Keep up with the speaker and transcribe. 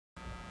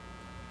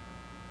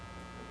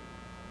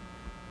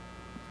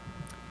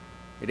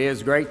It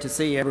is great to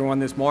see everyone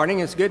this morning.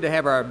 It's good to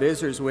have our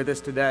visitors with us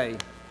today.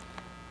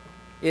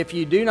 If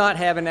you do not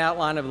have an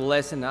outline of the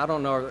lesson, I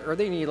don't know, are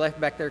there any left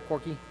back there,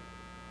 Corky?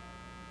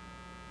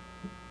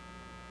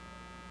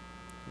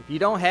 If you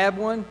don't have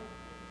one,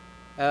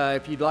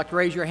 if you'd like to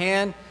raise your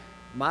hand,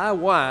 my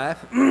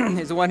wife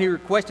is the one who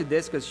requested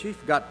this because she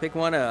forgot to pick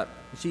one up.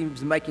 She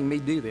was making me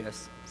do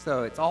this,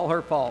 so it's all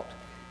her fault.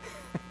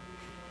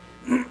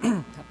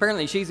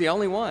 Apparently, she's the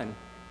only one.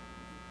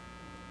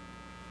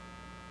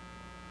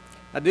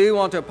 I do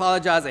want to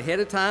apologize ahead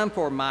of time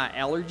for my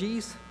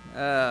allergies.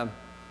 I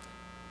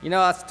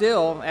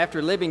still,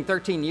 after living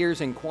 13 years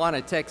in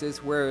Quanah,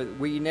 Texas, where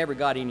we never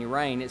got any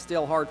rain, it's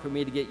still hard for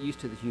me to get used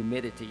to the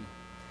humidity.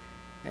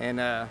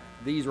 And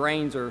these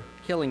rains are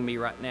killing me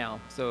right now.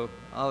 So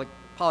I'll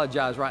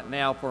apologize right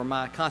now for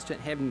my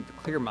constant having to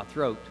clear my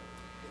throat.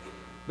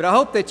 But I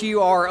hope that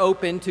you are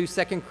open to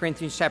 2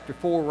 Corinthians chapter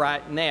 4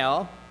 right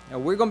now.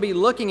 We're going to be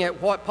looking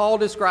at what Paul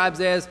describes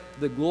as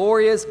the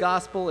glorious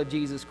gospel of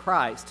Jesus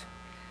Christ.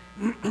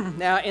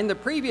 Now, in the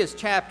previous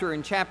chapter,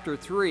 in chapter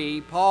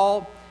 3,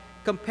 Paul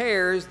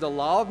compares the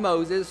law of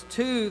Moses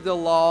to the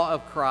law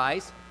of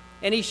Christ,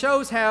 and he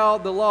shows how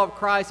the law of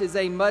Christ is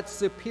a much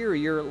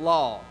superior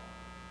law.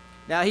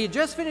 Now, he had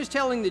just finished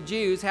telling the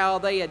Jews how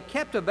they had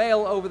kept a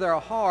veil over their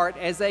heart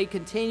as they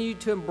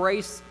continued to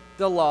embrace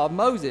the law of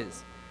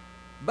Moses.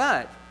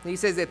 But he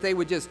says if they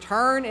would just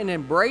turn and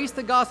embrace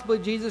the gospel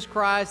of Jesus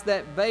Christ,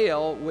 that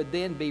veil would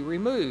then be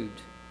removed.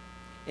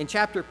 In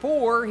chapter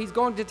 4, he's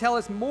going to tell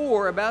us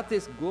more about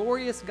this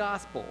glorious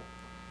gospel.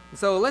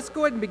 So let's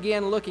go ahead and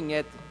begin looking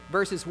at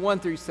verses 1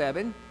 through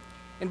 7.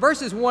 In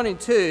verses 1 and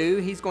 2,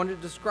 he's going to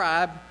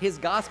describe his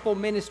gospel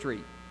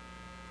ministry.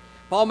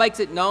 Paul makes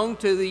it known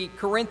to the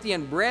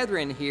Corinthian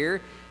brethren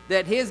here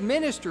that his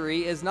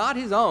ministry is not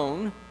his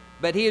own,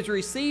 but he has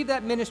received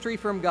that ministry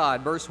from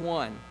God. Verse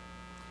 1.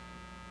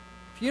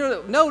 If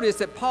you notice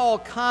that Paul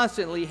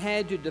constantly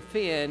had to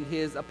defend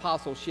his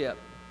apostleship.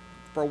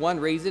 For one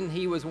reason,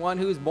 he was one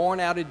who was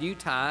born out of due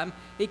time.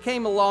 He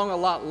came along a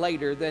lot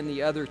later than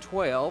the other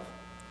 12.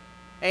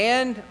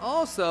 And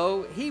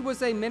also, he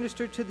was a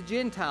minister to the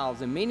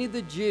Gentiles, and many of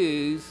the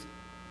Jews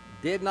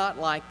did not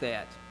like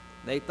that.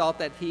 They thought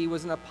that he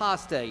was an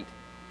apostate.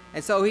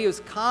 And so he was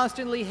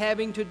constantly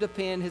having to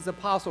defend his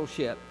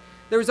apostleship.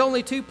 There was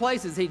only two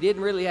places he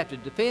didn't really have to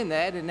defend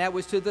that, and that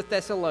was to the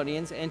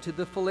Thessalonians and to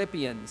the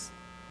Philippians.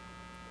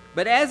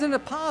 But as an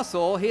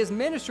apostle, his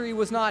ministry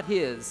was not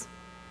his.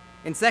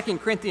 In 2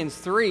 Corinthians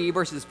 3,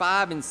 verses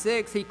 5 and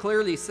 6, he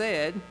clearly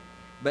said,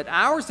 "But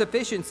our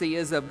sufficiency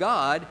is of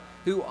God,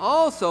 who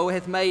also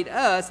hath made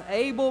us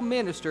able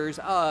ministers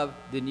of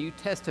the New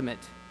Testament."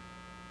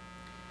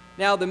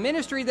 Now, the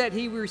ministry that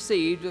he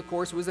received, of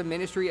course, was a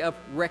ministry of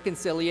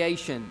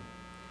reconciliation.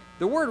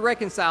 The word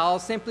reconcile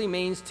simply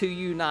means to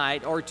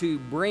unite or to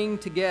bring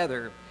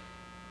together.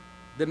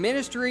 The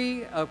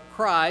ministry of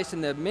Christ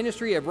and the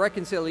ministry of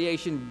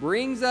reconciliation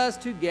brings us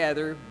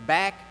together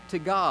back to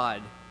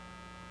God.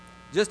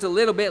 Just a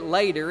little bit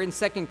later in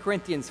 2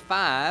 Corinthians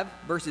 5,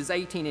 verses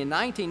 18 and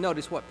 19,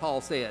 notice what Paul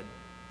said.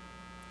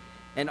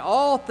 "And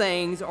all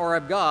things are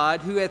of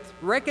God, who hath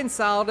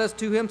reconciled us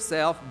to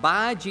himself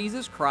by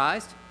Jesus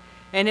Christ,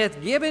 and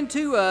hath given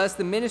to us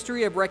the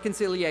ministry of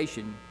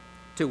reconciliation,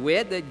 to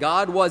wit, that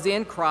God was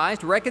in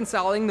Christ,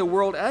 reconciling the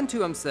world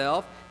unto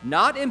himself,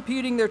 not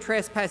imputing their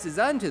trespasses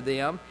unto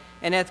them,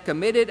 and hath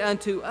committed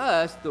unto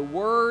us the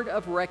word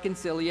of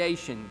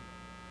reconciliation."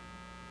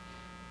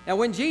 Now,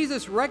 when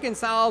Jesus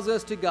reconciles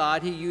us to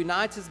God, he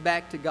unites us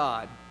back to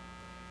God.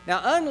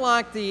 Now,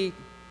 unlike the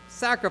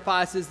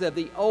sacrifices of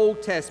the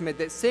Old Testament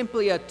that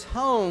simply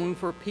atone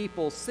for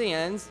people's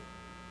sins,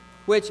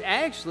 which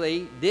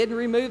actually didn't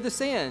remove the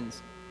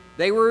sins,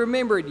 they were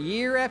remembered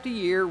year after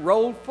year,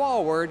 rolled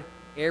forward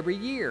every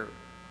year.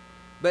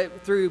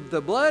 But through the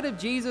blood of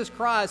Jesus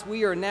Christ,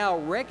 we are now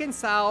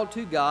reconciled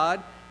to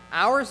God.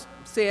 Our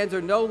sins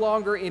are no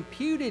longer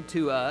imputed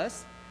to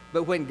us.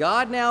 But when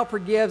God now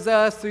forgives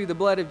us through the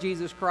blood of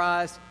Jesus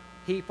Christ,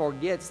 he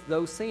forgets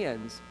those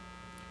sins.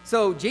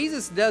 So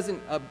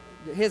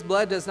his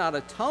blood does not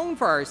atone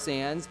for our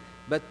sins,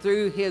 but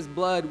through his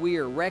blood we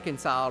are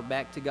reconciled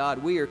back to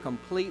God. We are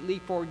completely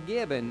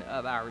forgiven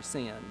of our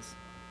sins.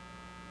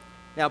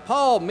 Now,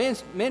 Paul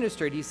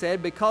ministered, he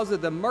said, because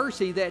of the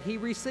mercy that he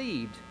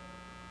received.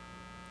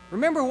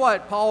 Remember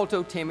what Paul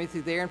told Timothy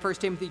there in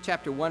 1 Timothy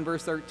chapter 1,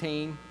 verse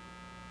 13?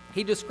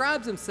 He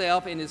describes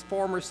himself in his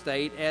former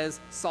state as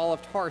Saul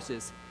of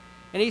Tarsus.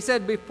 And he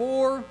said,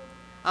 "Before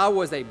I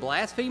was a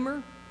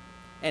blasphemer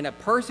and a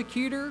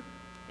persecutor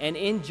and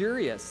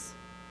injurious.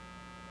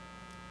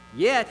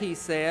 Yet," he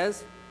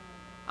says,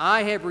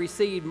 "I have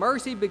received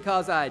mercy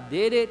because I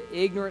did it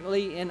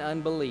ignorantly in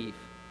unbelief."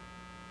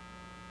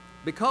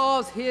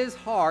 Because his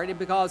heart and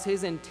because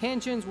his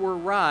intentions were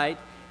right,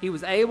 he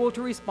was able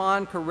to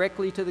respond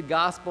correctly to the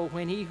gospel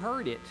when he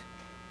heard it.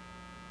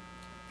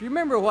 If you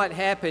remember what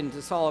happened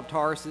to Saul of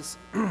Tarsus,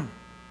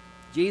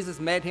 Jesus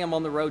met him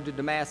on the road to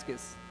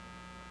Damascus.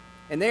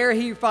 And there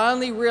he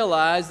finally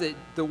realized that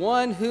the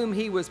one whom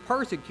he was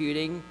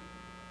persecuting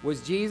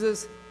was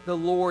Jesus the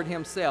Lord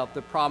himself,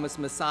 the promised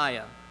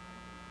Messiah.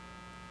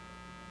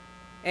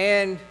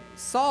 And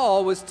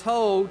Saul was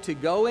told to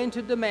go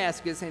into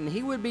Damascus, and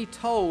he would be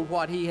told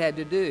what he had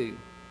to do.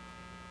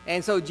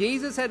 And so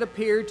Jesus had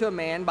appeared to a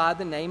man by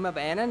the name of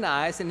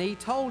Ananias, and he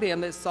told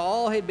him that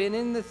Saul had been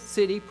in the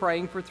city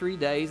praying for 3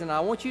 days, and I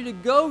want you to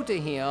go to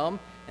him,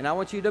 and I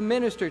want you to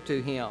minister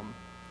to him.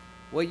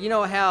 Well, you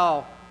know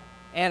how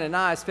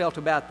Ananias felt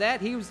about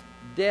that? He was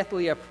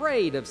deathly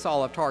afraid of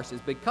Saul of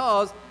Tarsus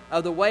because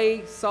of the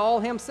way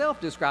Saul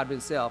himself described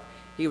himself.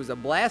 He was a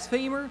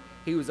blasphemer,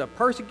 he was a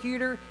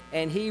persecutor,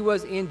 and he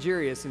was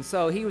injurious. And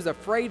so he was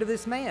afraid of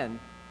this man.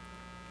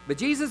 But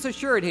Jesus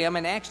assured him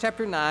in Acts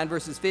chapter 9,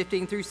 verses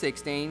 15 through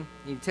 16,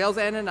 he tells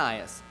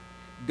Ananias,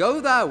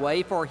 "Go thy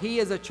way, for he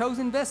is a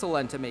chosen vessel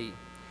unto me,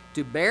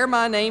 to bear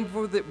my name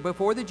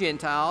before the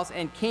Gentiles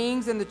and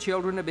kings and the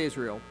children of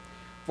Israel.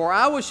 For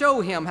I will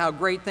show him how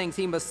great things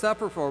he must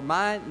suffer for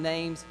my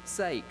name's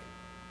sake."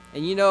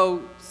 And you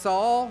know,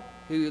 Saul,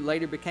 who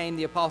later became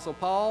the Apostle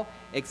Paul,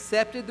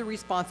 accepted the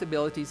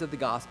responsibilities of the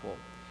gospel.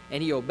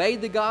 And he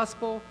obeyed the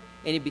gospel,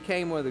 and he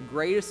became one of the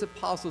greatest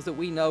apostles that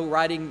we know,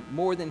 writing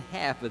more than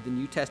half of the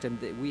New Testament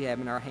that we have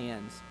in our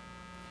hands.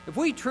 If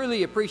we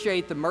truly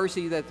appreciate the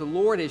mercy that the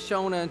Lord has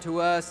shown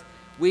unto us,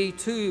 we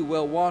too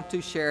will want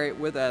to share it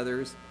with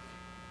others.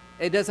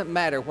 It doesn't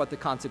matter what the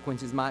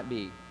consequences might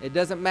be. It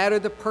doesn't matter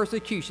the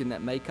persecution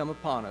that may come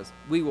upon us.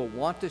 We will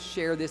want to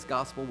share this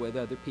gospel with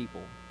other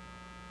people.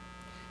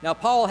 Now,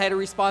 Paul had a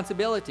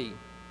responsibility,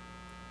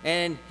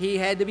 and he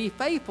had to be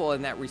faithful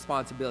in that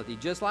responsibility,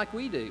 just like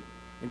we do.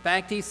 In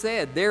fact, he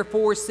said,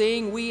 "Therefore,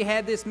 seeing we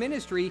have this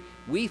ministry,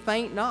 we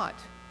faint not."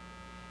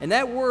 And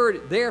that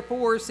word,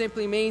 therefore,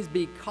 simply means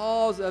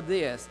because of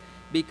this,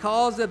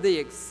 because of the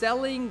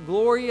excelling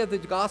glory of the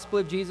gospel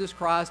of Jesus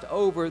Christ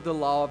over the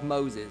law of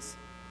Moses.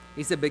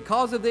 He said,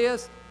 because of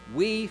this,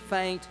 we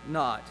faint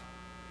not.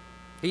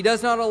 He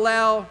does not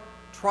allow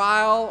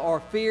trial or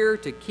fear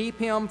to keep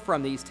him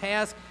from these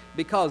tasks,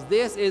 because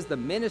this is the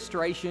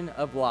ministration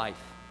of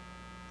life.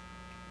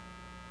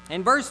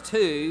 In verse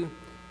 2,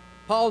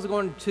 Paul's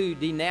going to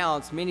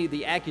denounce many of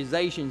the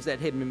accusations that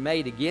had been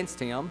made against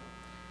him.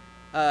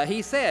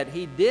 He said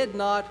he did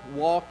not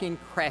walk in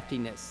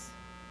craftiness,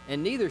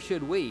 and neither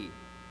should we.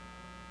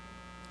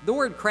 The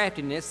word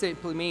craftiness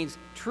simply means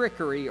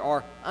trickery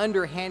or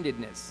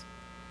underhandedness.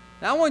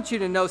 Now I want you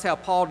to notice how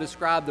Paul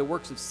described the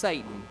works of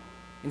Satan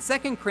in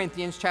 2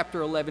 Corinthians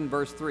chapter 11,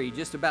 verse 3,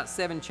 just about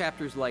 7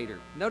 chapters later.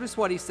 Notice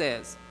what he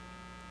says.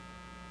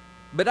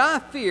 "But I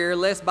fear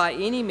lest by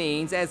any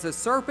means, as the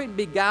serpent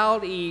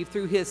beguiled Eve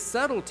through his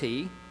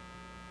subtlety,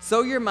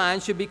 so your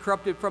mind should be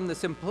corrupted from the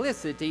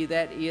simplicity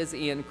that is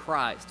in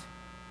Christ."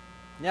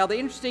 Now the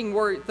interesting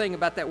thing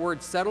about that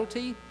word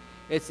subtlety,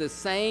 it's the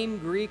same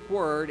Greek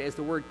word as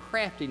the word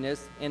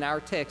craftiness in our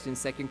text in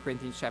 2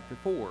 Corinthians chapter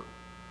 4.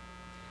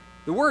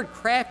 The word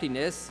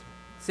craftiness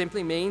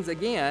simply means,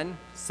 again,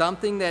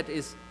 something that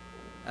is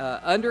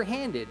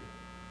underhanded.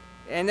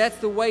 And that's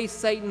the way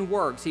Satan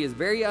works. He is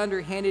very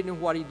underhanded in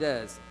what he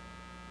does.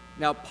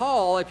 Now,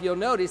 Paul, if you'll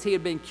notice, he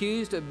had been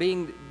accused of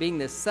being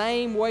the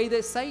same way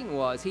that Satan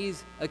was.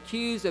 He's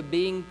accused of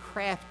being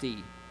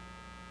crafty.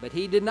 But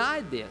he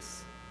denied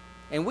this.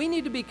 And we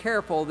need to be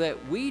careful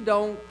that we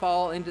don't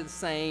fall into the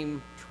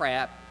same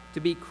trap to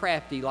be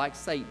crafty like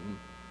Satan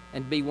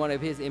and be one of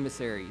his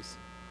emissaries.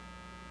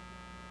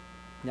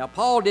 Now,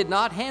 Paul did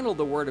not handle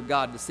the word of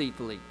God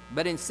deceitfully,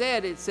 but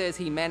instead it says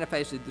he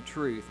manifested the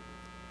truth.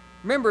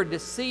 Remember,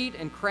 deceit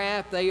and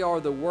craft, they are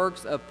the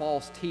works of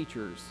false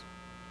teachers.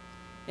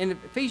 In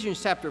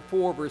Ephesians chapter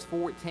 4, verse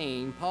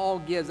 14, Paul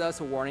gives us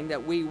a warning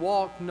that we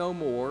walk no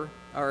more,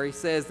 or he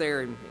says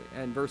there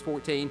in verse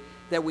 14,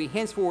 that we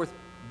henceforth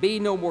be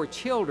no more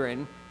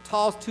children,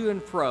 tossed to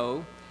and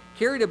fro,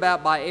 carried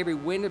about by every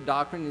wind of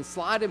doctrine, and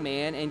sleight of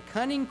man, and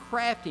cunning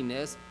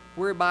craftiness,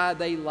 whereby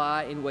they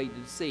lie in wait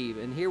to deceive.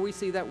 And here we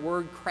see that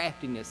word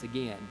craftiness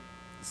again,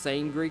 the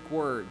same Greek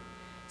word.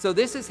 So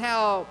this is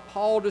how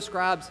Paul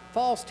describes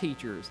false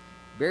teachers,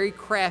 very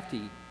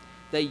crafty.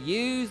 They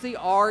use the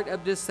art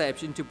of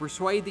deception to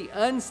persuade the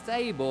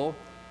unstable,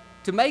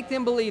 to make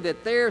them believe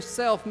that their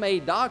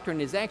self-made doctrine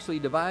is actually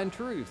divine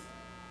truth.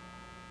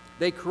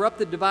 They corrupt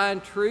the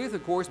divine truth,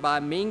 of course, by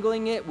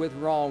mingling it with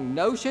wrong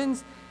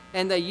notions,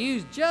 and they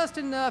use just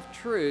enough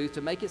truth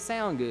to make it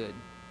sound good.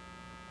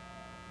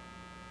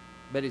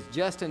 But it's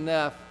just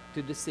enough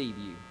to deceive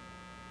you.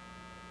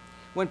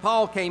 When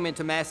Paul came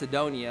into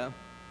Macedonia,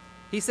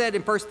 he said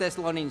in 1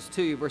 Thessalonians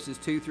 2, verses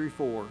 2 through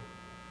 4,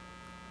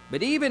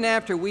 "But even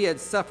after we had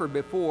suffered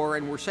before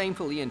and were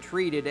shamefully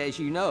entreated, as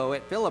you know,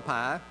 at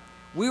Philippi,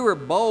 we were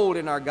bold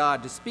in our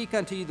God to speak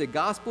unto you the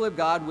gospel of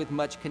God with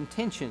much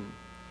contention.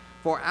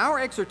 For our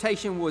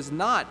exhortation was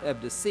not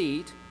of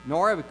deceit,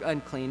 nor of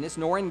uncleanness,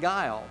 nor in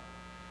guile.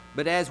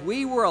 But as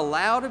we were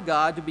allowed of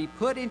God to be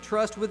put in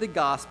trust with the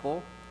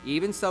gospel,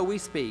 even so we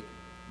speak,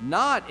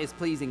 not as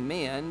pleasing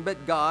men,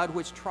 but God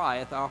which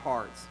trieth our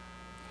hearts."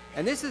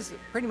 And this is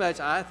pretty much,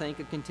 I think,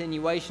 a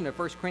continuation of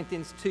 1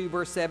 Corinthians 2,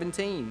 verse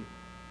 17.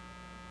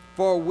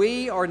 For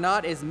we are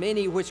not as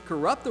many which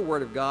corrupt the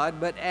word of God,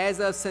 but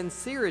as of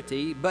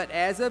sincerity, but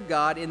as of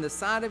God, in the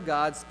sight of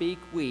God speak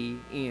we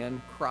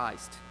in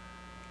Christ.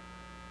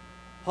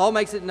 Paul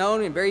makes it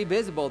known and very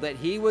visible that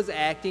he was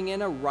acting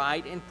in a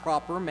right and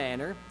proper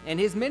manner, and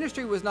his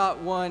ministry was not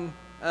one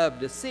of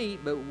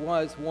deceit, but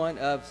was one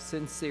of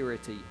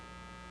sincerity.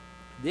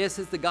 This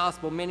is the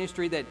gospel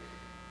ministry that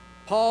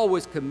Paul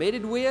was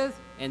committed with,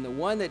 and the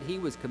one that he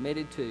was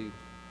committed to.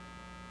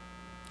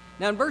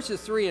 Now in verses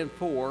 3 and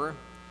 4,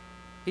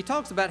 he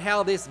talks about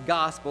how this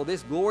gospel,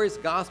 this glorious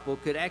gospel,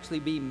 could actually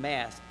be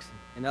masked.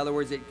 In other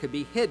words, it could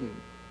be hidden.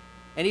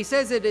 And he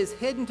says it is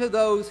hidden to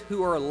those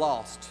who are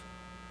lost.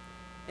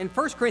 In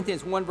 1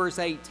 Corinthians 1 verse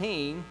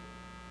 18,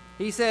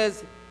 he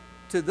says,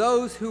 to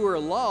those who are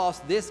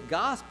lost, this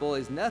gospel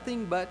is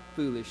nothing but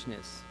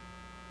foolishness.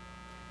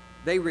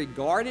 They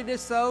regard it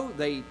as so,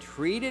 they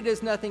treat it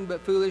as nothing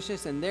but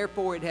foolishness, and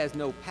therefore it has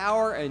no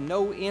power and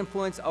no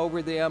influence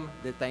over them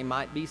that they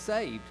might be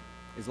saved,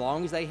 as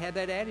long as they have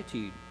that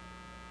attitude.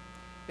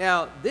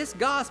 Now, this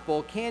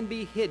gospel can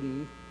be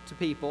hidden to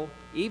people,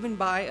 even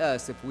by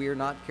us, if we are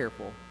not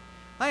careful.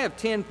 I have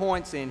 10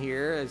 points in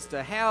here as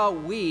to how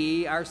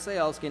we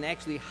ourselves can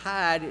actually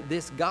hide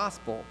this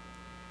gospel.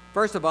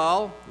 First of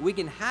all, we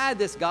can hide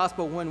this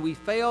gospel when we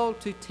fail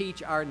to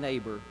teach our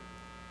neighbor.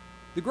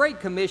 The Great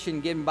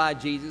Commission given by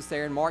Jesus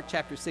there in Mark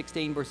chapter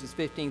 16, verses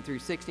 15 through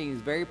 16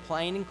 is very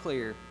plain and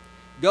clear.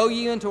 Go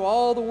ye into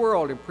all the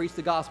world and preach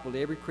the gospel to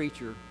every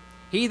creature.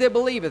 He that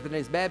believeth and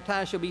is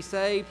baptized shall be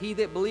saved. He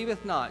that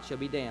believeth not shall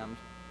be damned.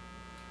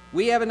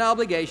 We have an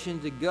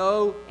obligation to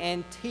go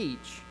and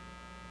teach,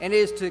 and it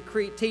is to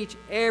teach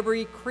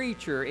every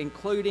creature,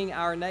 including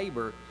our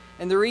neighbor.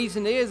 And the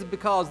reason is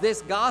because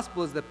this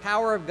gospel is the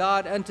power of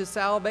God unto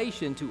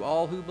salvation to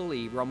all who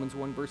believe. Romans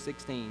 1 verse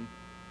 16.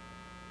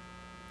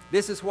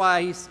 This is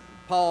why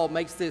Paul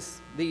makes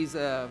tells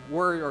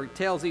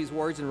these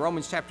words in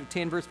Romans chapter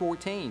 10 verse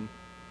 14.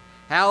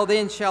 How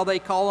then shall they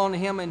call on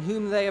him in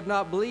whom they have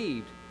not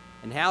believed?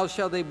 And how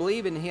shall they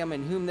believe in him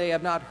in whom they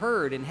have not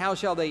heard? And how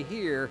shall they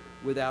hear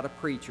without a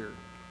preacher?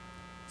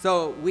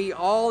 So we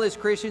all as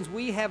Christians,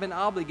 we have an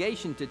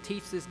obligation to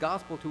teach this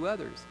gospel to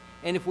others.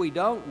 And if we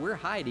don't, we're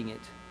hiding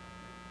it.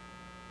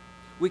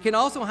 We can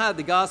also hide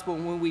the gospel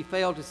when we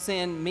fail to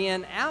send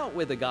men out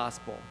with the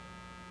gospel.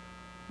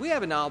 We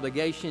have an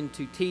obligation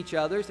to teach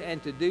others,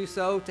 and to do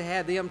so, to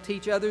have them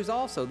teach others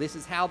also. This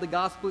is how the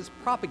gospel is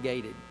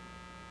propagated.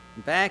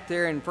 In fact,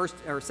 there in 2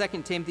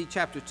 Timothy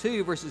chapter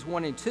 2, verses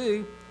 1 and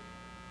 2,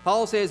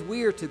 Paul says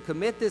we are to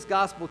commit this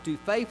gospel to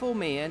faithful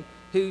men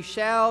who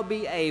shall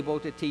be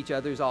able to teach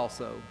others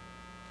also.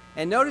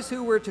 And notice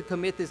who we're to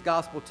commit this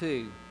gospel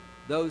to: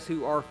 those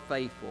who are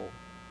faithful.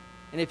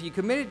 And if you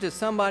commit it to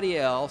somebody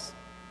else,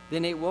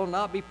 then it will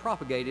not be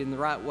propagated in the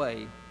right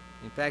way.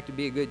 In fact, it'd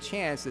be a good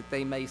chance that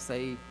they may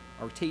say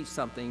or teach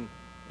something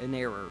in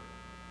error.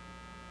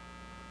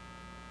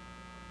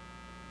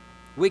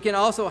 We can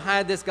also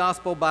hide this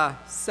gospel by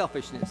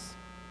selfishness.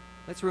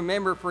 Let's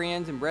remember,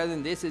 friends and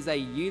brethren, this is a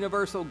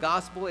universal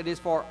gospel. It is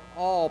for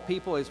all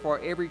people. It is for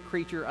every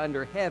creature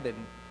under heaven.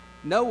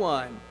 No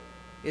one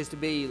is to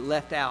be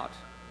left out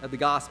of the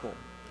gospel.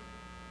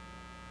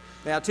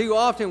 Now, too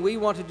often we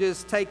want to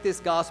just take this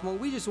gospel and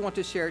we just want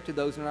to share it to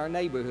those in our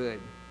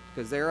neighborhood,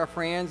 because they're our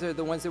friends, they're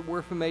the ones that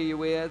we're familiar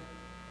with.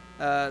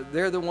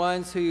 They're the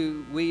ones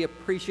who we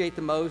appreciate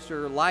the most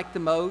or like the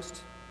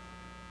most.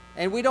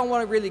 And we don't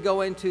want to really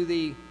go into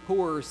the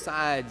poorer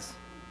sides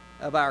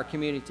of our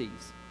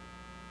communities.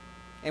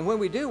 And when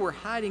we do, we're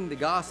hiding the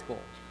gospel.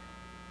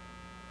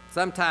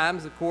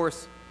 Sometimes, of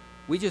course,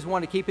 we just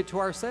want to keep it to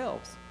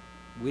ourselves.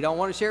 We don't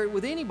want to share it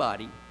with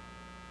anybody.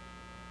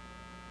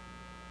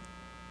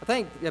 I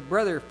think that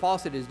Brother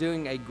Fawcett is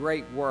doing a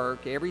great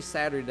work. Every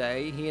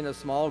Saturday, he and a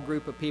small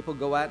group of people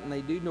go out and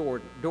they do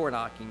door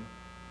knocking.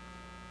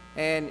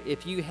 And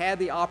if you have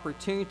the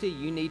opportunity,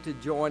 you need to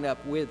join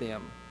up with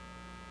them.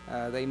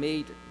 They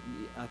meet,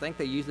 I think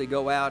they usually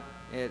go out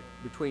at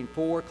between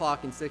 4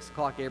 o'clock and 6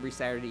 o'clock every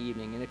Saturday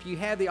evening. And if you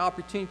have the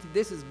opportunity,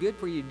 this is good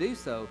for you to do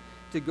so,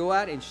 to go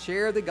out and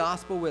share the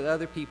gospel with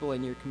other people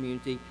in your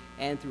community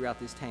and throughout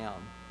this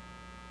town.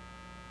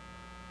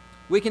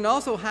 We can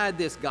also hide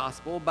this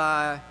gospel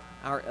by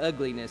our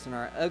ugliness and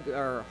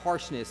our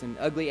harshness and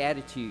ugly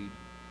attitude.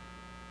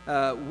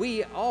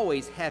 We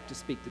always have to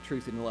speak the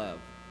truth in love.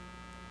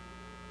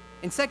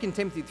 In 2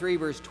 Timothy 3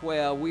 verse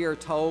 12, we are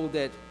told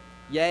that,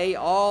 yea,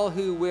 all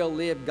who will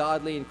live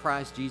godly in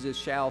Christ Jesus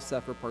shall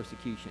suffer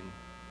persecution.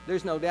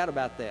 There's no doubt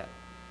about that.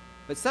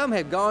 But some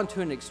have gone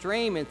to an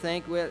extreme and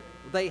think, well,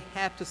 they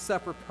have to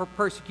suffer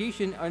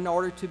persecution in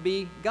order to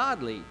be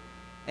godly.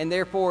 And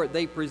therefore,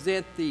 they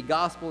present the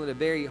gospel in a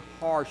very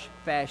harsh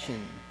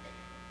fashion.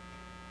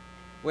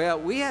 Well,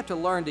 we have to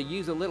learn to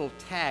use a little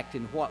tact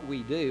in what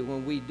we do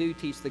when we do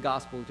teach the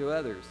gospel to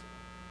others.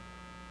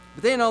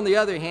 But then on the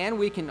other hand,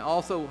 we can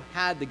also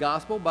hide the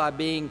gospel by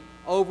being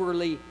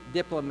overly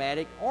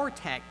diplomatic or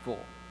tactful.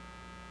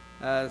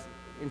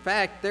 In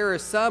fact, there are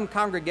some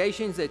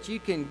congregations that you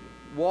can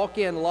walk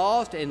in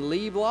lost and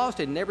leave lost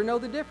and never know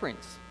the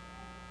difference.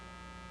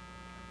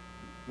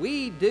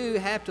 we do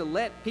have to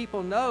let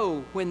people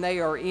know when they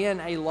are in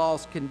a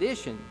lost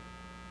condition.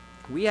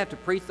 We have to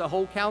preach the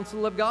whole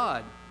counsel of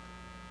God.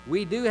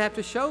 We do have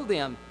to show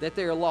them that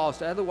they're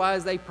lost.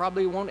 Otherwise, they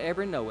probably won't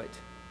ever know it.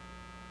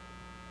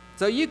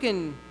 So you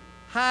can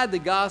hide the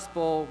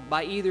gospel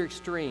by either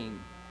extreme.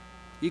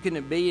 You can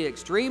be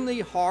extremely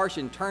harsh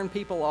and turn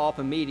people off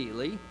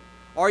immediately,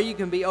 or you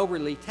can be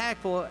overly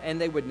tactful and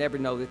they would never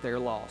know that they're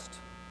lost.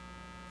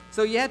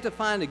 So you have to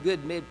find a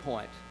good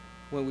midpoint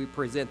when we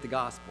present the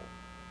gospel.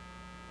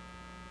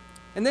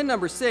 And then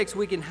number 6,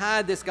 we can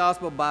hide this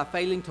gospel by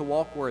failing to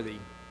walk worthy.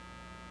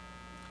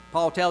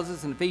 Paul tells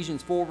us in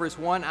Ephesians 4, verse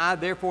 1, I,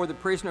 therefore, the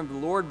prisoner of the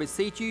Lord,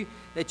 beseech you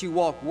that you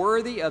walk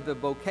worthy of the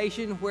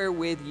vocation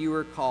wherewith you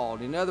are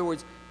called. In other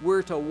words,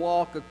 we're to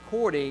walk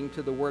according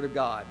to the Word of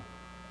God.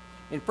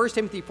 In 1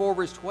 Timothy 4,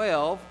 verse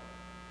 12,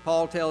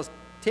 Paul tells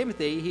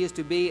Timothy he is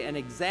to be an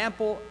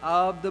example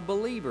of the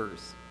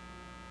believers.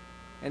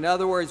 In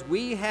other words,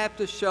 we have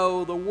to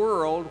show the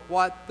world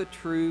what the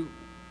true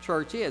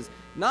church is.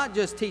 Not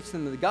just teach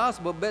them the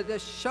gospel, but to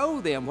show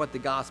them what the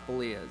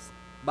gospel is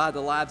by the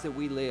lives that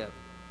we live.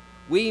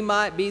 We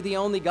might be the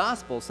only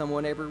gospel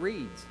someone ever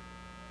reads.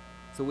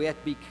 So we have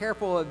to be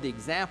careful of the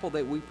example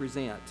that we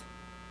present.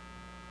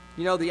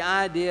 You know, the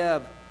idea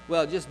of,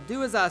 well, just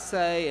do as I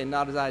say and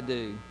not as I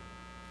do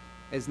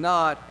is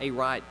not a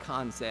right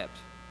concept.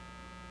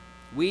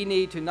 We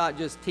need to not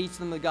just teach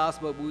them the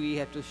gospel, but we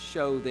have to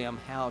show them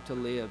how to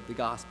live the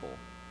gospel.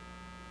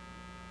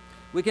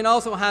 We can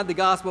also hide the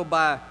gospel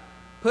by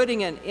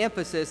putting an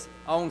emphasis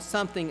on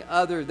something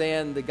other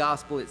than the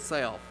gospel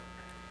itself.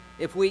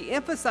 If we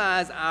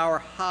emphasize our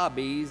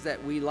hobbies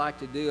that we like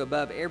to do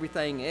above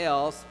everything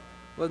else,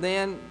 well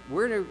then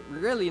we're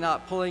really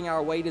not pulling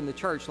our weight in the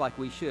church like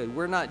we should.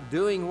 We're not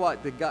doing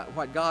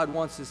what God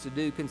wants us to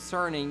do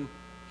concerning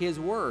His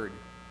Word.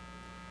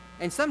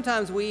 And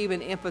sometimes we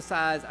even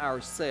emphasize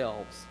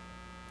ourselves.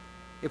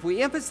 If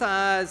we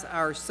emphasize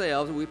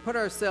ourselves and we put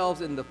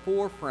ourselves in the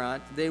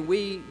forefront, then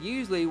we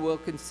usually will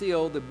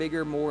conceal the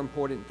bigger, more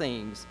important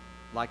things,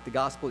 like the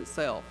gospel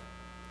itself.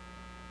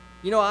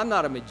 You know, I'm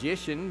not a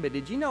magician, but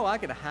did you know I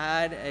could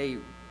hide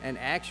an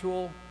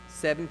actual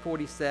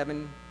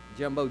 747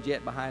 jumbo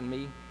jet behind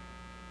me?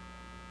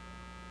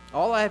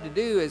 All I have to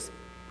do is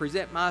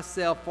present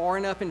myself far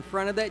enough in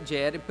front of that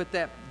jet and put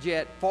that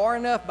jet far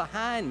enough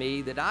behind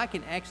me that I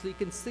can actually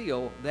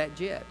conceal that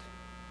jet.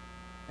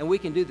 And we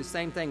can do the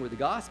same thing with the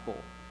gospel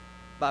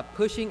by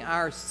pushing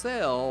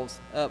ourselves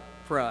up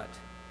front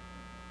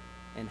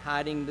and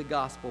hiding the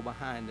gospel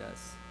behind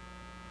us.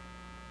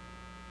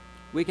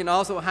 We can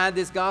also hide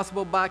this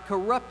gospel by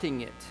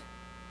corrupting it.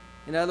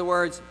 In other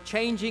words,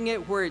 changing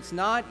it where it's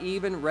not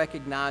even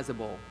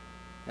recognizable.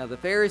 Now, the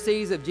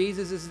Pharisees of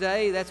Jesus'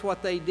 day, that's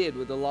what they did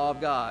with the law of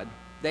God.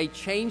 They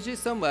changed it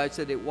so much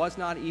that it was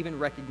not even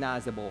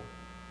recognizable.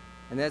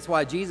 And that's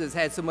why Jesus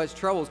had so much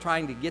trouble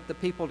trying to get the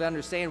people to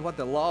understand what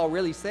the law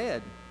really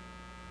said.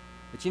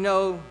 But you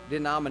know,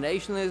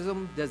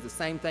 denominationalism does the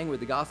same thing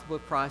with the gospel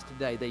of Christ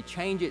today. They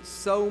change it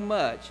so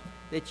much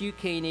that you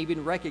can't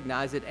even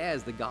recognize it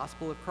as the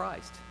gospel of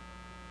Christ.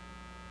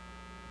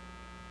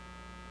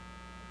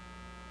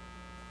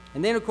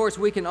 And then, of course,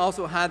 we can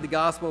also hide the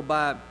gospel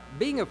by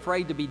being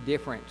afraid to be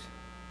different.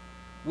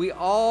 We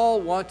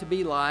all want to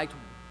be liked.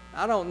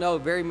 I don't know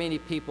very many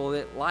people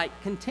that like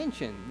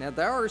contention. Now,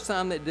 there are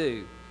some that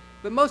do,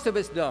 but most of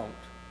us don't.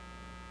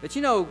 But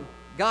you know,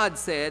 God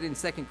said in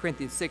 2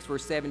 Corinthians 6,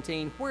 verse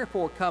 17,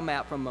 wherefore come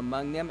out from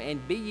among them,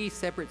 and be ye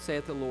separate,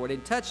 saith the Lord,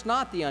 and touch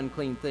not the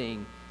unclean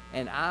thing,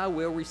 and I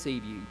will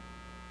receive you.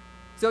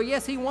 So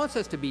yes, He wants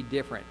us to be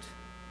different.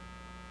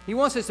 He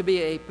wants us to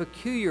be a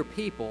peculiar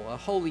people, a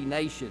holy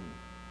nation.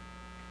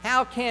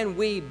 How can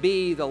we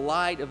be the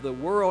light of the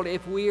world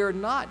if we are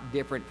not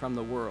different from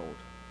the world?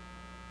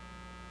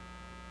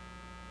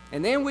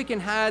 And then we can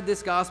hide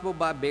this gospel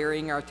by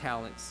burying our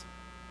talents.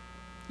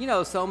 You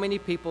know, so many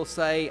people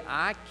say,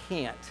 I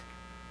can't,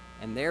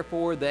 and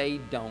therefore they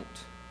don't.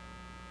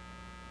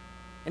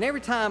 And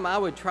every time I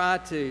would try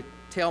to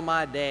tell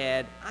my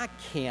dad, I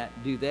can't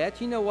do that,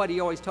 you know what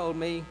he always told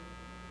me?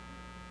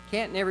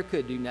 Can't, never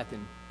could do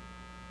nothing.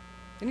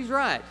 And he's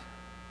right.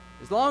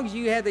 As long as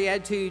you have the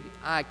attitude,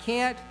 I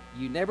can't,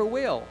 you never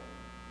will.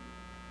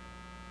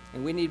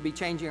 And we need to be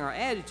changing our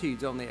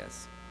attitudes on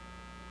this.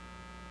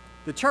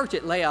 The church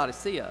at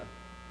Laodicea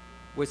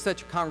was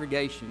such a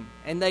congregation,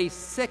 and they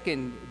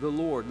sickened the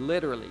Lord,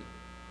 literally,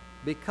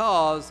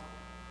 because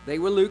they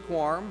were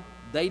lukewarm,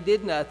 they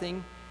did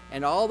nothing,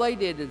 and all they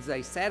did is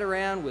they sat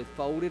around with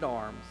folded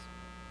arms.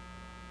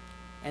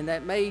 And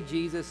that made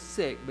Jesus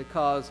sick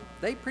because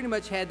they pretty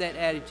much had that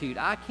attitude,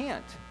 I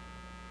can't,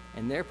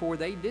 and therefore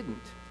they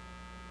didn't.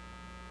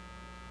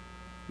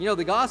 You know,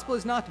 the gospel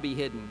is not to be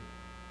hidden.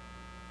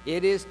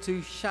 It is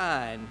to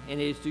shine,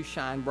 and it is to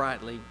shine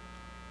brightly.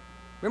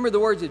 Remember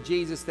the words of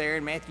Jesus there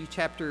in Matthew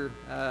chapter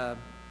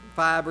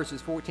 5,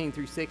 verses 14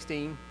 through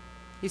 16.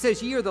 He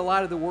says, ye are the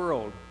light of the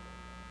world.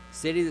 A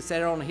city that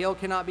set on a hill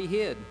cannot be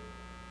hid.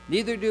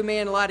 Neither do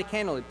man light a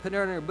candle and put it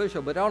under a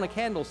bushel, but on a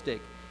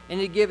candlestick, and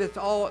it giveth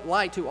all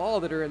light to all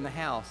that are in the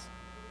house.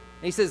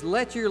 And he says,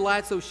 let your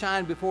light so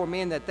shine before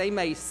men that they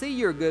may see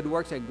your good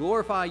works and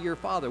glorify your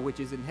Father which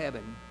is in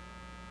heaven.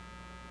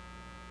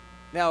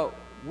 Now,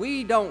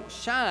 we don't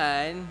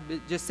shine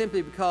just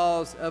simply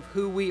because of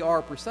who we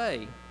are per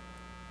se.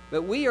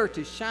 But we are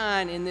to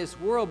shine in this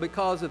world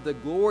because of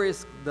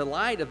the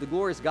light of the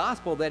glorious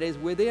gospel that is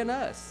within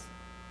us.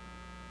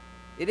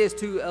 It is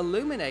to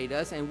illuminate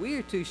us, and we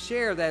are to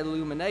share that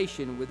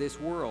illumination with this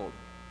world.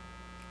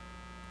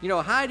 You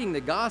know, hiding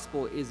the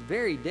gospel is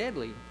very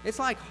deadly. It's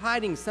like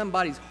hiding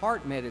somebody's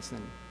heart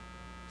medicine,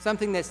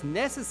 something that's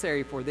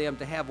necessary for them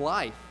to have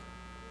life.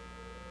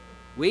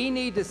 We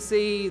need to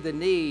see the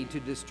need to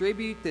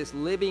distribute this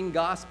living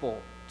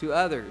gospel to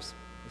others,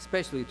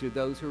 especially to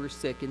those who are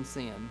sick in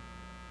sin.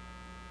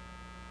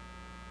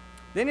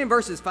 Then in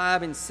verses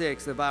 5 and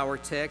 6 of our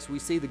text, we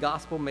see the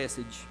gospel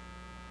message.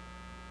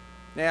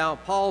 Now,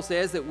 Paul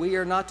says that we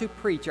are not to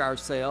preach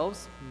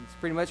ourselves. It's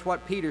pretty much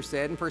what Peter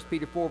said in 1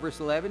 Peter 4, verse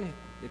 11.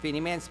 If any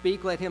man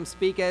speak, let him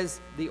speak as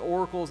the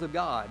oracles of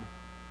God.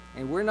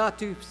 And we're not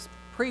to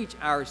preach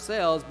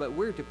ourselves, but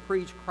we're to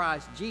preach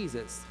Christ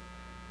Jesus.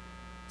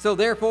 So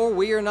therefore,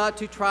 we are not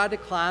to try to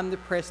climb the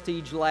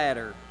prestige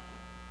ladder.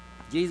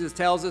 Jesus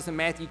tells us in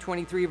Matthew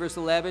 23, verse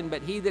 11,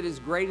 but he that is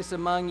greatest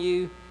among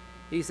you,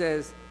 he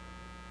says,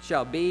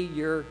 shall be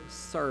your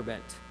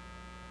servant.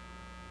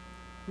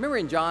 Remember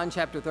in John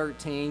chapter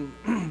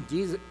 13,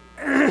 Jesus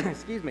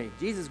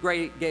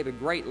gave a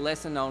great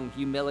lesson on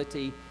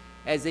humility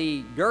as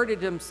he girded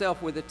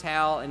himself with a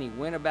towel and he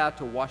went about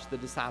to wash the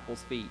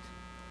disciples' feet.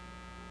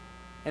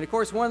 And of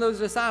course, one of those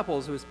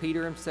disciples was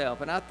Peter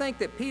himself. And I think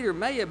that Peter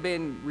may have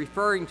been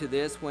referring to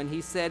this when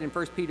he said in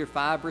 1 Peter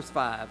 5, verse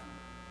 5,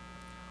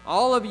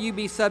 all of you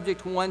be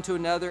subject one to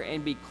another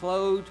and be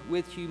clothed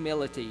with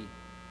humility.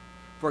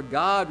 For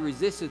God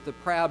resisteth the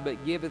proud,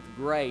 but giveth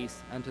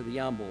grace unto the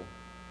humble.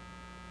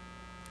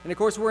 And of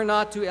course, we're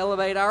not to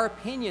elevate our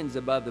opinions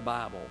above the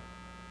Bible.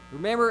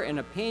 Remember, an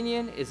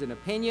opinion is an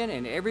opinion,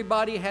 and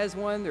everybody has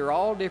one. They're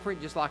all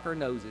different, just like our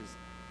noses.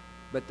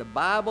 But the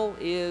Bible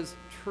is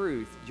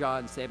truth,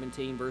 John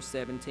 17, verse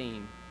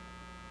 17.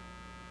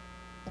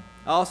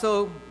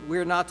 Also,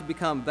 we're not to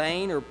become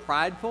vain or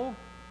prideful.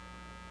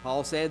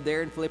 Paul said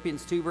there in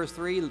Philippians 2, verse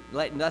 3,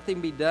 let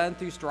nothing be done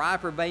through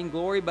strife or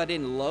vainglory, but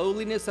in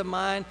lowliness of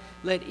mind,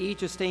 let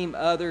each esteem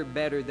other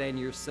better than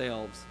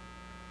yourselves.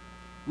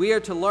 We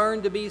are to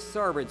learn to be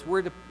servants.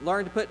 We're to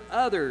learn to put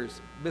others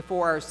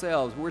before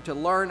ourselves. We're to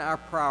learn our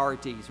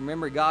priorities.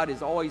 Remember, God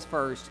is always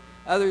first.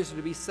 Others are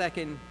to be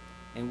second,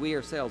 and we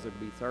ourselves are to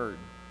be third.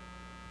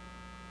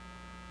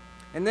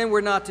 And then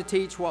we're not to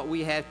teach what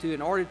we have to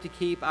in order to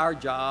keep our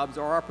jobs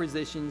or our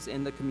positions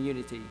in the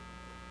community.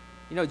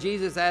 You know,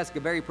 Jesus asked a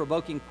very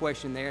provoking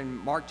question there in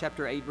Mark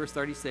chapter 8, verse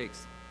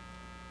 36.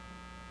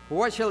 For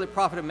what shall it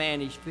profit a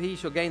man if he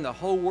shall gain the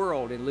whole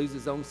world and lose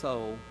his own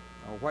soul?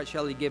 Or what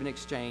shall he give in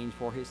exchange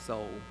for his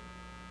soul?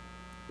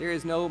 There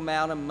is no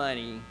amount of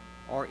money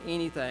or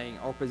anything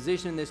or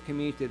position in this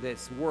community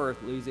that's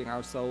worth losing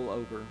our soul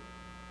over.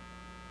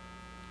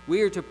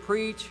 We are to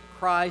preach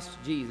Christ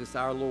Jesus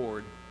our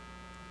Lord.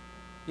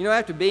 You know,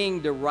 after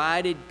being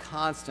derided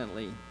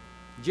constantly,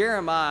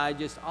 Jeremiah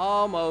just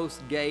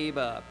almost gave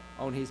up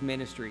on his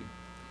ministry.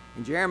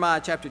 In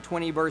Jeremiah chapter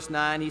 20, verse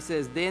 9, he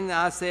says, then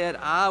I said,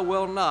 I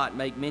will not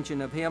make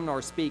mention of him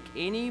nor speak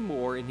any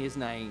more in his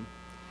name.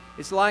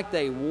 It's like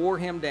they wore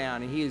him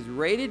down, and he is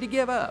ready to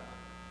give up.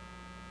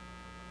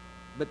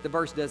 But the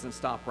verse doesn't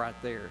stop right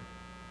there.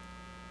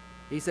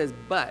 He says,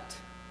 but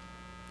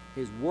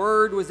his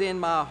word was in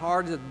my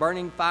heart as a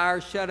burning fire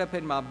shut up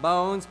in my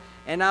bones,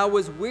 and I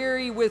was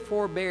weary with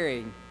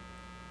forbearing,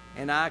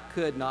 and I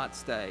could not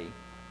stay.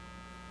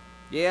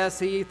 Yes,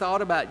 he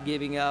thought about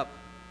giving up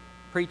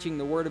preaching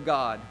the Word of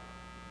God.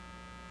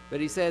 But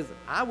he says,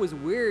 I was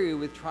weary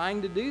with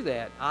trying to do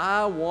that.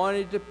 I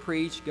wanted to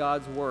preach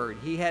God's Word.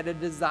 He had a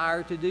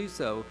desire to do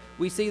so.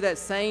 We see that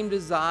same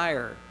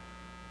desire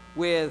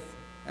with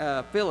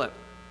Philip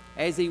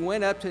as he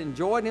went up to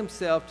enjoy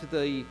himself to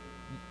the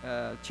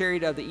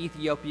chariot of the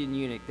Ethiopian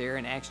eunuch there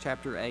in Acts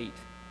chapter 8.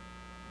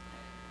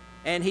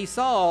 And he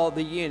saw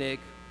the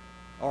eunuch,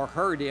 or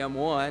heard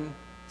him,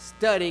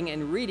 studying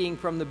and reading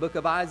from the book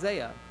of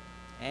Isaiah.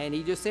 And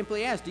he just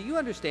simply asked, do you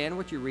understand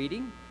what you're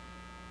reading?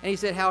 And he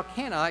said, how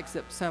can I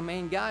except some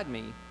man guide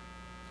me?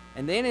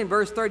 And then in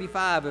verse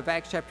 35 of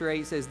Acts chapter 8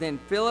 it says, then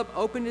Philip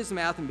opened his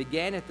mouth and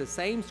began at the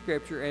same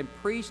scripture and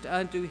preached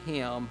unto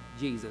him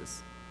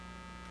Jesus.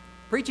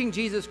 Preaching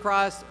Jesus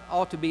Christ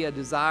ought to be a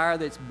desire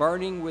that's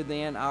burning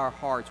within our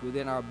hearts,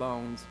 within our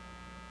bones.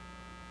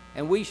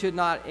 And we should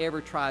not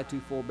ever try to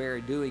forbear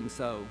doing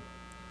so.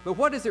 But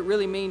what does it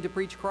really mean to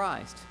preach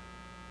Christ?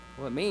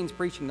 Well, it means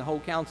preaching the whole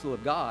counsel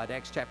of God,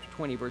 Acts chapter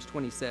 20, verse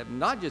 27,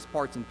 not just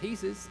parts and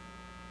pieces.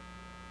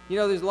 You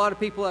know, there's a lot of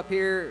people up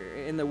here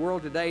in the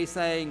world today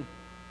saying,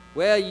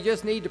 well, you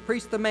just need to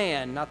preach the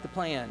man, not the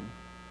plan.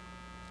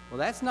 Well,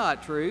 that's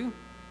not true.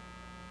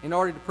 In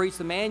order to preach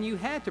the man, you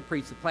have to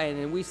preach the plan.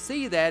 And we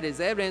see that as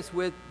evidence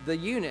with the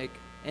eunuch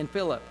and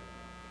Philip.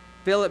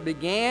 Philip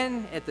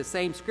began at the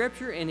same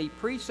scripture, and he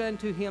preached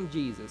unto him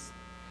Jesus.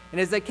 And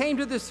as they came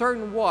to the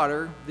certain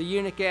water, the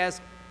eunuch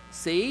asked,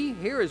 "See,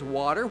 here is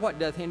water. What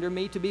doth hinder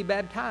me to be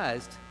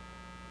baptized?"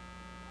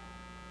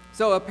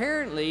 So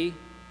apparently,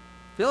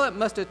 Philip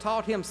must have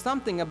taught him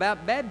something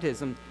about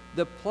baptism,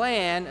 the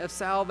plan of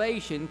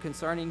salvation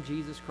concerning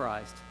Jesus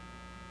Christ.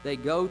 They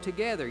go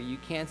together. You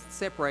can't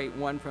separate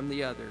one from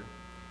the other.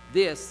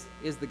 This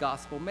is the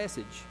gospel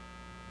message.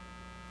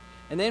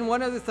 And then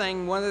one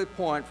other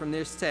point from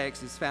this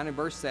text is found in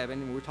verse 7,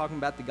 and we're talking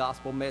about the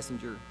gospel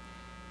messenger.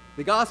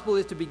 The gospel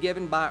is to be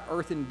given by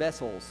earthen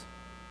vessels.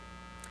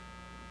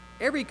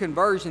 Every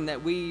conversion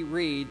that we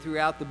read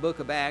throughout the book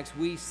of Acts,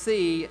 we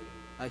see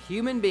a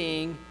human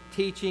being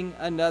teaching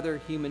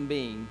another human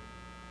being.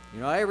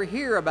 You don't ever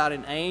hear about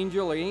an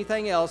angel or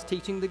anything else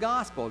teaching the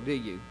gospel, do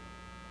you?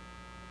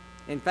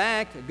 In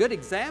fact, a good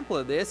example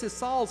of this is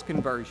Saul's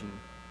conversion.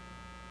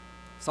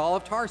 Saul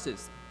of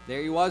Tarsus,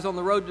 there he was on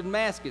the road to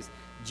Damascus.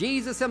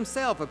 Jesus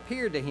himself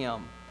appeared to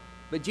him,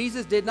 but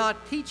Jesus did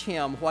not teach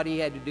him what he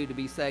had to do to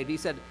be saved. He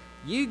said,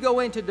 "You go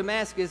into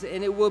Damascus,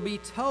 and it will be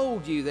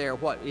told you there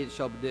what it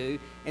shall do."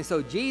 And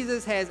so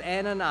Jesus has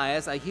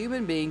Ananias, a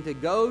human being, to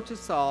go to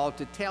Saul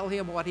to tell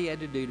him what he had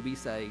to do to be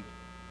saved.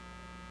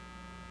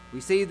 We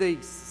see the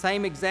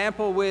same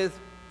example with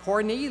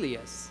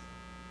Cornelius.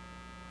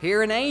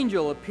 Here an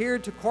angel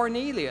appeared to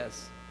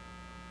Cornelius.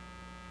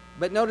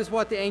 But notice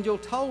what the angel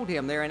told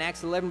him there in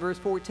Acts 11, verse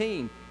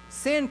 14.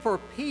 "Send for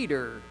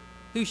Peter,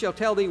 who shall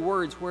tell thee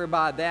words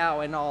whereby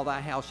thou and all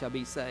thy house shall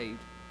be saved."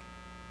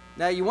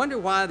 Now you wonder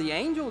why the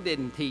angel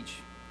didn't teach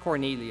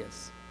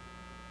Cornelius.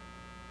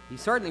 He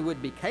certainly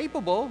would be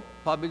capable,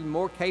 probably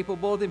more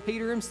capable than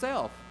Peter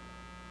himself.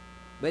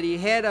 But he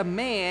had a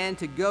man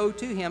to go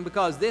to him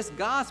because this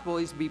gospel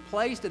is to be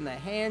placed in the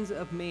hands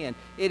of men.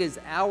 It is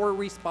our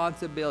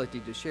responsibility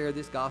to share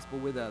this gospel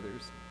with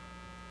others.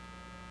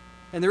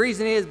 And the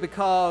reason is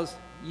because,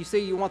 you see,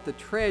 you want the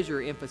treasure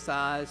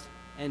emphasized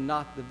and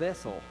not the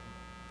vessel.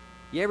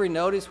 You ever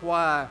notice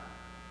why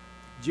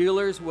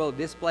jewelers will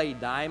display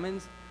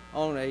diamonds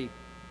on a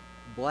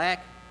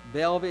black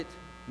velvet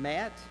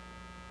mat?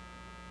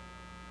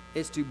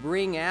 It's to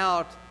bring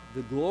out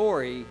the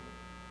glory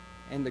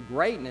and the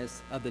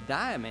greatness of the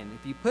diamond.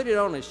 If you put it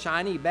on a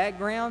shiny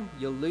background,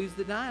 you'll lose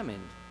the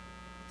diamond.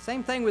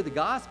 Same thing with the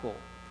gospel.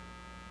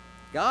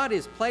 God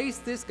has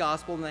placed this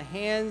gospel in the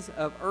hands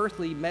of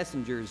earthly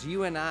messengers,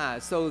 you and I,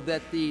 so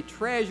that the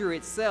treasure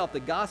itself, the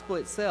gospel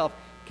itself,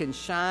 can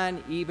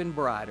shine even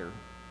brighter.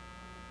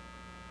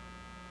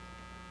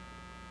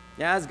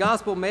 Now, as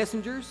gospel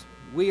messengers,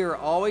 we are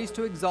always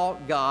to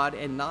exalt God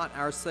and not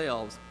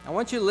ourselves. I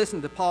want you to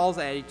listen to Paul's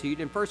attitude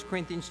in 1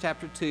 Corinthians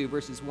chapter 2,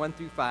 verses 1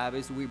 through 5,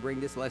 as we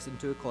bring this lesson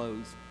to a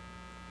close.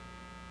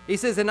 He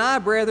says, "And I,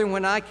 brethren,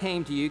 when I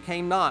came to you,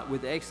 came not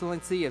with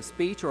excellency of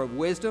speech or of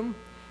wisdom,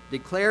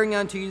 declaring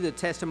unto you the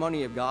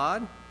testimony of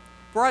God.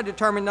 For I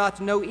determined not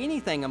to know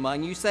anything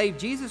among you save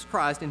Jesus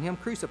Christ and him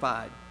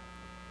crucified.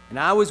 And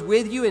I was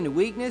with you in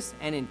weakness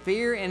and in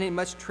fear and in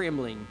much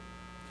trembling.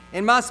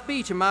 And my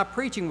speech and my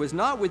preaching was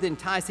not with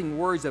enticing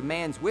words of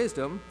man's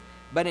wisdom,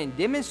 but in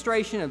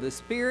demonstration of the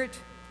Spirit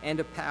and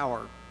of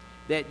power,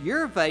 that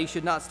your faith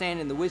should not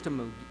stand in the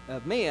wisdom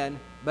of men,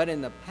 but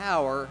in the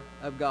power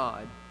of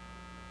God."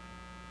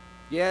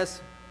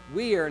 Yes,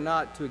 we are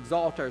not to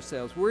exalt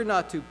ourselves. We're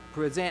not to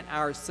present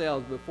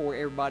ourselves before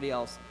everybody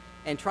else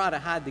and try to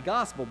hide the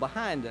gospel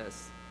behind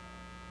us.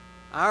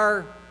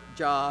 Our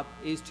job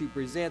is to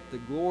present the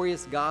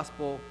glorious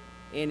gospel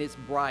in its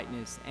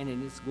brightness and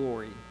in its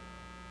glory.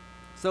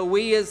 So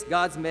we, as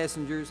God's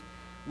messengers,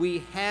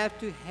 we have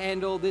to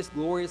handle this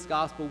glorious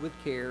gospel with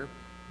care,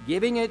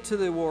 giving it to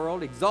the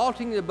world,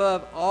 exalting it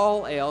above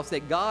all else,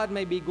 that God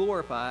may be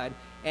glorified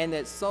and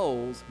that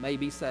souls may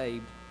be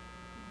saved.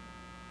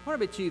 What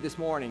about you this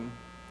morning?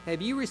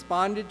 Have you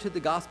responded to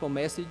the gospel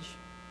message?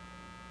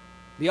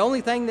 The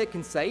only thing that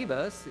can save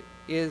us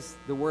is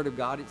the Word of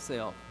God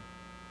itself.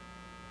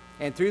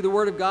 And through the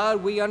Word of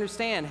God, we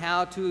understand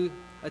how to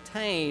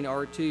attain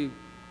or to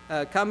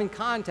come in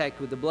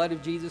contact with the blood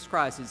of Jesus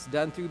Christ. It's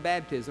done through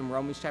baptism,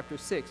 Romans chapter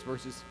 6,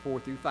 verses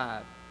 4 through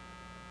 5.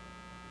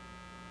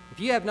 If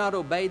you have not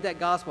obeyed that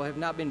gospel, have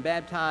not been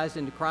baptized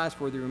into Christ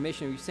for the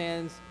remission of your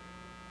sins,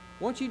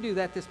 won't you do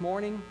that this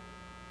morning?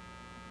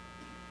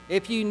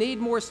 If you need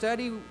more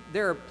study,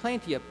 there are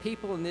plenty of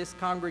people in this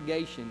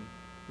congregation,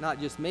 not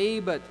just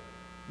me, but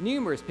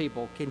numerous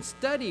people can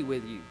study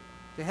with you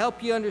to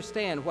help you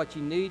understand what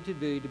you need to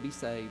do to be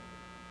saved.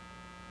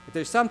 If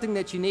there's something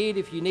that you need,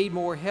 if you need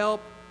more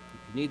help,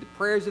 if you need the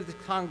prayers of the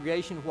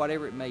congregation,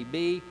 whatever it may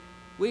be,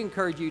 we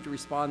encourage you to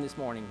respond this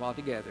morning while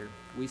together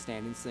we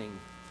stand and sing.